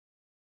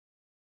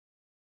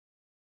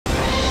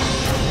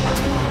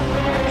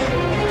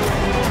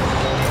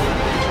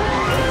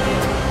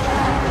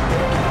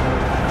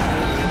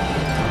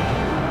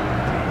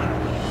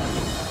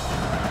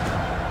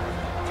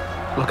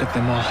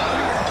them all.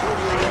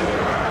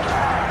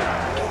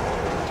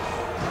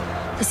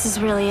 This is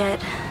really it.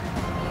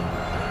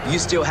 You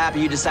still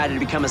happy you decided to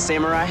become a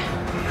samurai?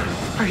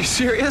 Are you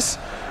serious?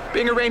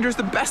 Being a ranger is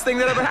the best thing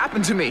that ever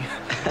happened to me.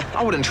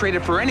 I wouldn't trade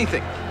it for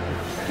anything.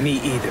 Me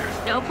either.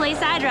 No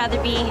place I'd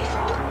rather be.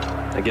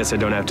 I guess I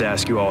don't have to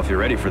ask you all if you're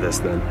ready for this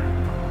then.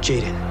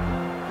 Jaden,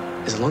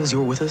 as long as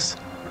you're with us,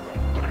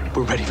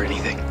 we're ready for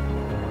anything.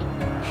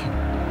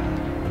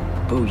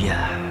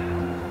 Booyah.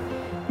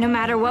 No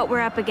matter what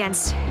we're up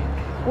against,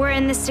 we're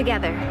in this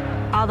together,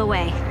 all the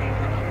way.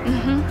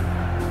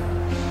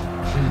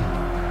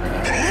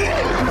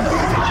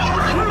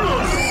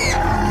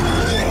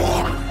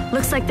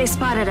 Looks like they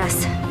spotted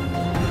us.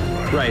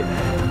 Right.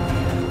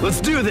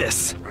 Let's do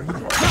this! Go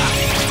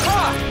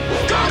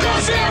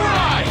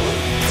Samurai!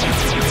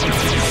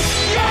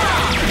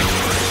 Yeah!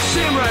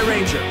 Samurai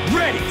Ranger,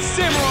 ready!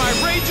 Samurai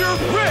Ranger,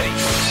 ready!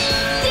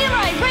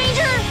 Samurai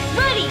Ranger,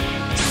 ready!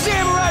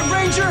 Samurai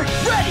Ranger,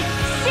 ready!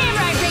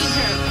 Samurai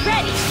Ranger,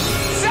 ready!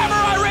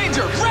 Samurai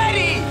Ranger,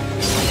 ready!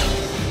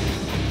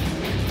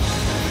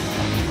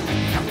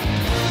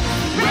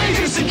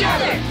 Rangers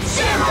together!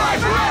 Samurai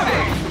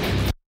forever!